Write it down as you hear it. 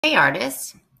Hey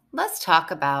artists, let's talk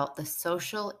about the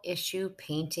social issue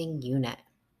painting unit.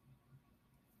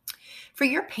 For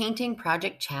your painting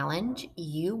project challenge,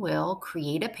 you will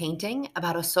create a painting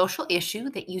about a social issue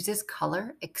that uses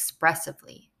color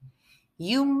expressively.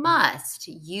 You must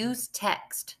use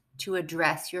text to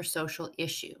address your social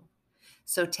issue.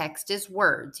 So, text is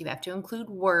words. You have to include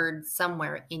words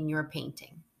somewhere in your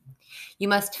painting. You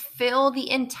must fill the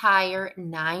entire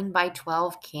 9 by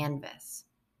 12 canvas.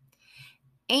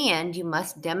 And you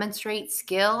must demonstrate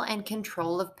skill and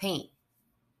control of paint.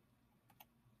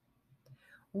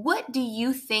 What do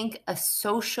you think a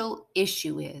social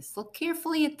issue is? Look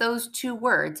carefully at those two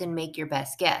words and make your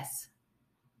best guess.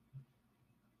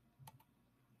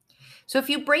 So, if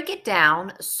you break it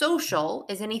down, social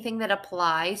is anything that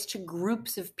applies to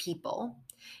groups of people,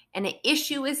 and an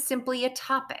issue is simply a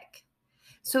topic.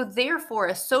 So, therefore,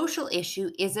 a social issue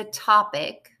is a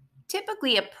topic,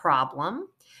 typically a problem,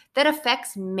 that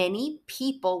affects many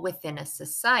people within a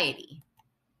society.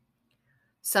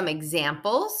 Some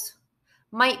examples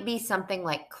might be something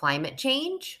like climate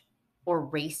change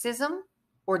or racism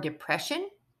or depression.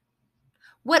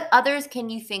 What others can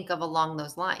you think of along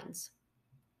those lines?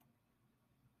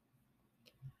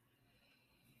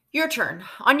 Your turn.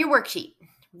 On your worksheet,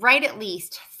 write at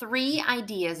least 3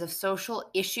 ideas of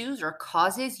social issues or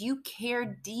causes you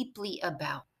care deeply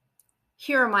about.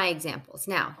 Here are my examples.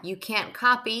 Now, you can't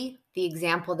copy the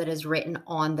example that is written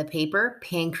on the paper,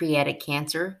 pancreatic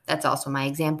cancer. That's also my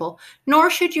example. Nor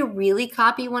should you really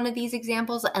copy one of these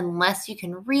examples unless you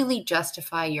can really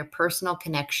justify your personal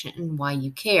connection and why you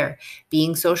care.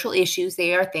 Being social issues,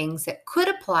 they are things that could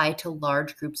apply to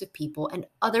large groups of people and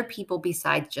other people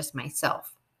besides just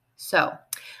myself. So,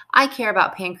 I care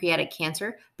about pancreatic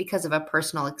cancer because of a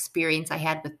personal experience I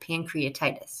had with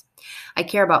pancreatitis. I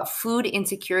care about food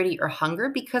insecurity or hunger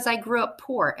because I grew up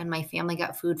poor and my family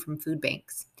got food from food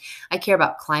banks. I care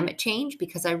about climate change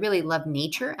because I really love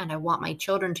nature and I want my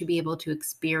children to be able to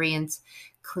experience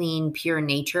clean, pure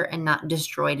nature and not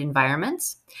destroyed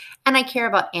environments. And I care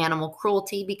about animal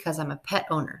cruelty because I'm a pet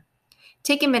owner.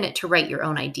 Take a minute to write your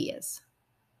own ideas.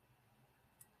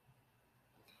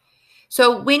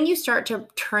 So, when you start to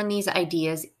turn these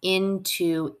ideas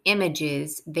into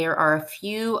images, there are a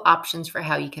few options for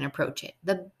how you can approach it.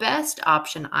 The best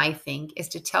option, I think, is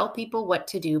to tell people what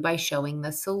to do by showing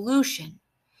the solution.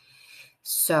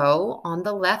 So, on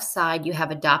the left side, you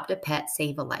have adopt a pet,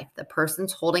 save a life. The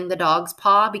person's holding the dog's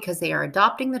paw because they are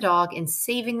adopting the dog and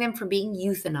saving them from being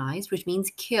euthanized, which means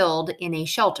killed in a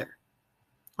shelter.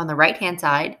 On the right hand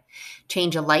side,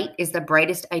 change a light is the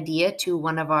brightest idea to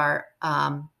one of our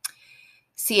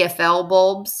CFL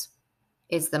bulbs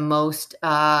is the most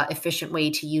efficient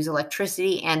way to use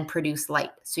electricity and produce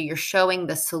light. So you're showing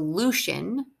the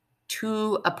solution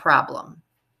to a problem.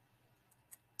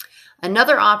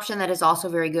 Another option that is also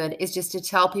very good is just to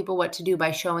tell people what to do by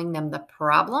showing them the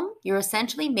problem. You're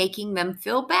essentially making them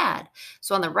feel bad.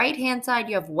 So on the right-hand side,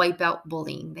 you have wipe out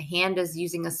bullying. The hand is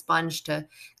using a sponge to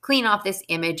clean off this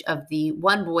image of the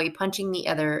one boy punching the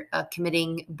other,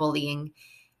 committing bullying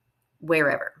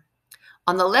wherever.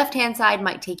 On the left-hand side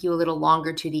might take you a little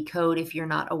longer to decode if you're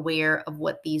not aware of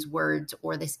what these words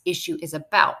or this issue is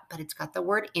about, but it's got the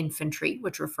word infantry,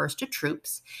 which refers to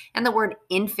troops, and the word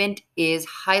infant is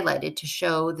highlighted to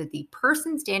show that the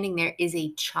person standing there is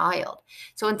a child.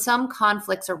 So in some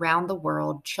conflicts around the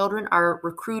world, children are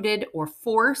recruited or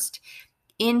forced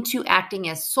into acting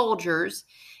as soldiers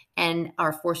and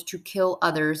are forced to kill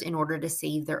others in order to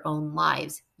save their own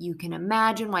lives. You can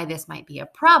imagine why this might be a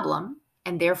problem.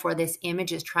 And therefore, this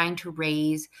image is trying to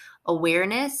raise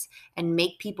awareness and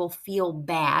make people feel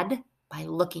bad by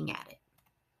looking at it.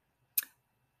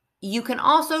 You can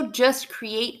also just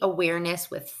create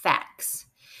awareness with facts.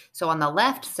 So on the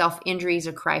left, self-injury is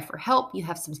a cry for help. You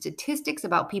have some statistics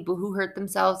about people who hurt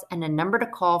themselves and a number to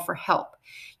call for help.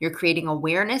 You're creating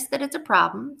awareness that it's a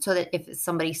problem so that if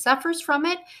somebody suffers from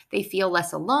it, they feel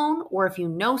less alone, or if you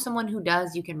know someone who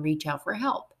does, you can reach out for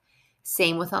help.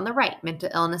 Same with on the right. Mental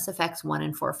illness affects 1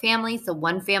 in 4 families. So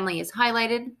one family is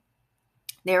highlighted.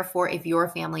 Therefore, if your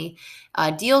family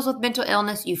deals with mental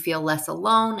illness, you feel less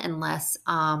alone and less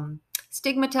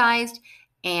stigmatized,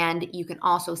 and you can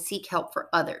also seek help for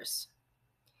others.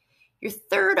 Your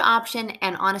third option,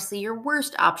 and honestly your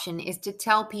worst option, is to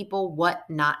tell people what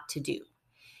not to do.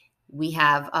 We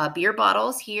have beer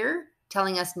bottles here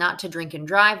telling us not to drink and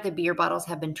drive. The beer bottles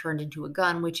have been turned into a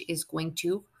gun, which is going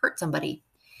to hurt somebody.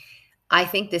 I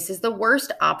think this is the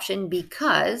worst option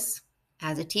because,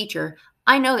 as a teacher,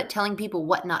 I know that telling people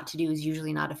what not to do is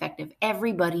usually not effective.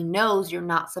 Everybody knows you're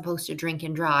not supposed to drink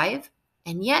and drive,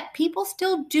 and yet people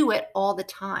still do it all the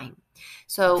time.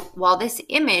 So while this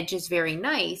image is very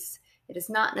nice, it is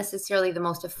not necessarily the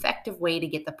most effective way to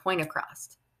get the point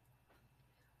across.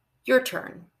 Your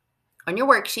turn. On your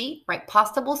worksheet, write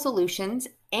possible solutions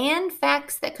and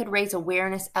facts that could raise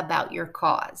awareness about your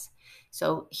cause.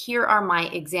 So here are my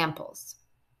examples.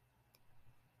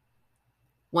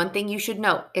 One thing you should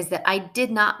note is that I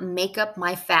did not make up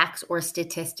my facts or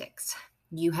statistics.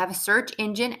 You have a search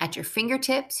engine at your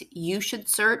fingertips. You should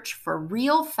search for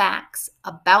real facts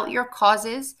about your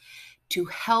causes to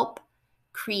help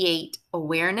create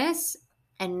awareness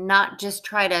and not just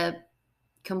try to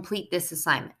complete this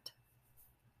assignment.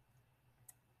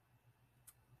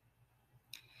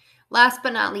 Last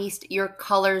but not least, your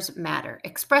colors matter.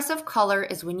 Expressive color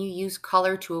is when you use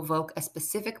color to evoke a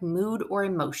specific mood or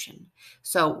emotion.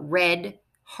 So red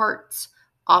hearts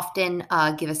often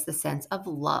give us the sense of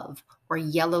love, or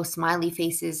yellow smiley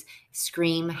faces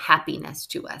scream happiness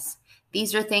to us.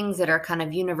 These are things that are kind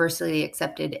of universally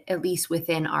accepted, at least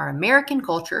within our American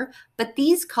culture, but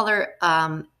these color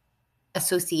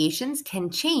associations can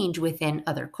change within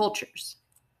other cultures.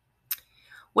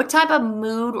 What type of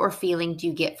mood or feeling do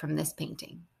you get from this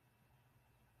painting?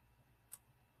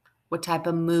 What type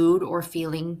of mood or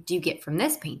feeling do you get from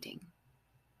this painting?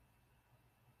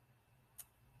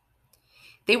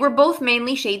 They were both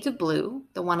mainly shades of blue.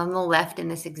 The one on the left in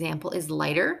this example is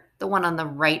lighter. The one on the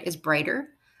right is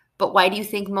brighter. But why do you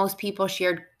think most people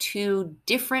shared two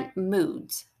different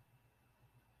moods?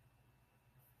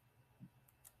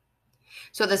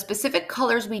 So the specific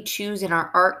colors we choose in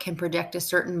our art can project a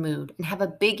certain mood and have a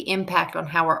big impact on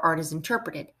how our art is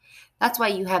interpreted. That's why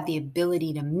you have the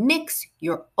ability to mix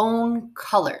your own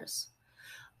colors.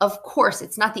 Of course,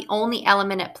 it's not the only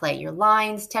element at play. Your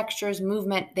lines, textures,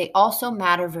 movement, they also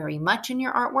matter very much in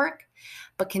your artwork,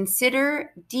 but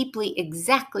consider deeply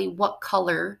exactly what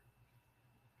color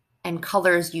and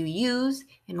colors you use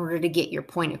in order to get your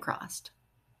point across.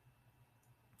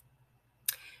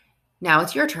 Now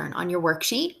it's your turn. On your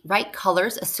worksheet, write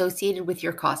colors associated with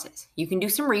your causes. You can do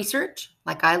some research.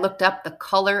 Like I looked up the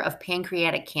color of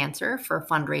pancreatic cancer for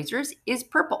fundraisers is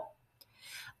purple.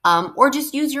 Or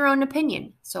just use your own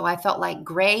opinion. So I felt like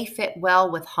gray fit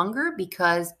well with hunger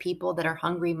because people that are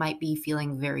hungry might be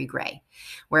feeling very gray.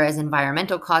 Whereas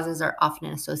environmental causes are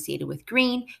often associated with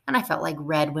green. And I felt like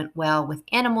red went well with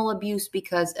animal abuse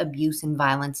because abuse and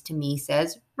violence to me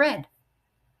says red.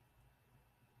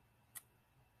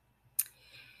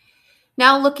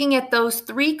 Now, looking at those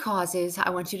three causes, I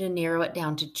want you to narrow it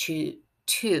down to two.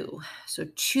 So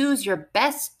choose your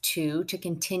best two to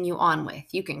continue on with.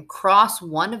 You can cross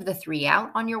one of the three out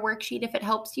on your worksheet if it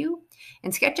helps you,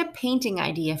 and sketch a painting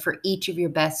idea for each of your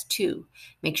best two.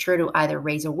 Make sure to either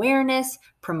raise awareness,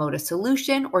 promote a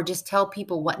solution, or just tell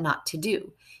people what not to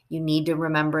do. You need to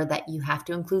remember that you have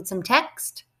to include some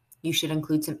text. You should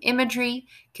include some imagery.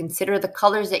 Consider the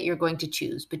colors that you're going to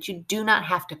choose, but you do not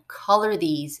have to color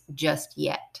these just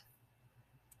yet.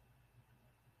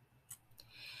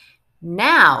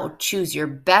 Now choose your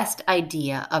best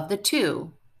idea of the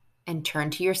two and turn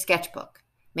to your sketchbook.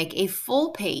 Make a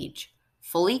full page,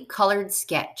 fully colored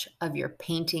sketch of your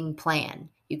painting plan.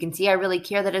 You can see I really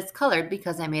care that it's colored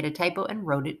because I made a typo and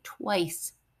wrote it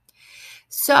twice.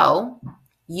 So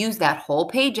use that whole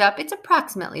page up. It's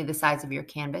approximately the size of your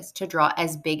canvas to draw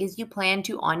as big as you plan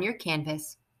to on your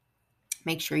canvas.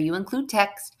 Make sure you include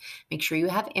text. Make sure you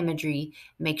have imagery.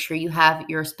 Make sure you have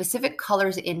your specific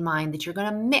colors in mind that you're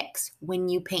going to mix when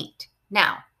you paint.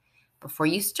 Now, before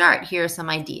you start, here are some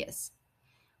ideas.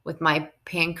 With my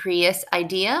pancreas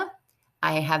idea,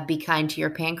 I have be kind to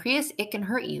your pancreas. It can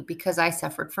hurt you because I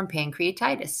suffered from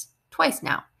pancreatitis twice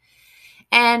now.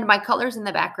 And my colors in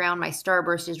the background, my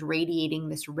starburst is radiating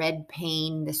this red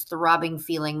pain, this throbbing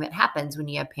feeling that happens when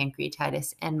you have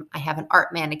pancreatitis. And I have an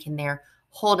art mannequin there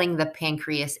holding the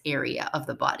pancreas area of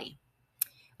the body.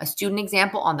 A student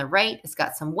example on the right has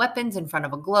got some weapons in front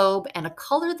of a globe and a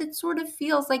color that sort of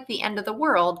feels like the end of the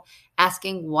world,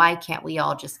 asking why can't we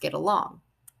all just get along?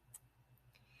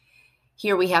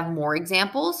 Here we have more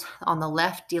examples. On the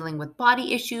left, dealing with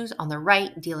body issues. On the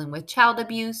right, dealing with child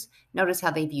abuse. Notice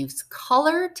how they've used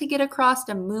color to get across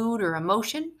a mood or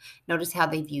emotion. Notice how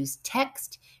they've used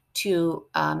text to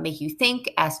make you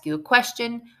think, ask you a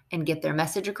question, and get their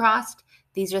message across.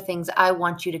 These are things I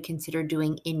want you to consider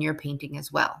doing in your painting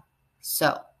as well.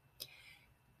 So,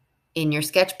 in your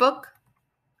sketchbook,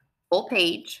 full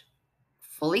page,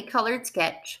 fully colored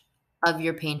sketch of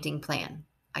your painting plan.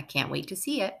 I can't wait to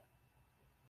see it.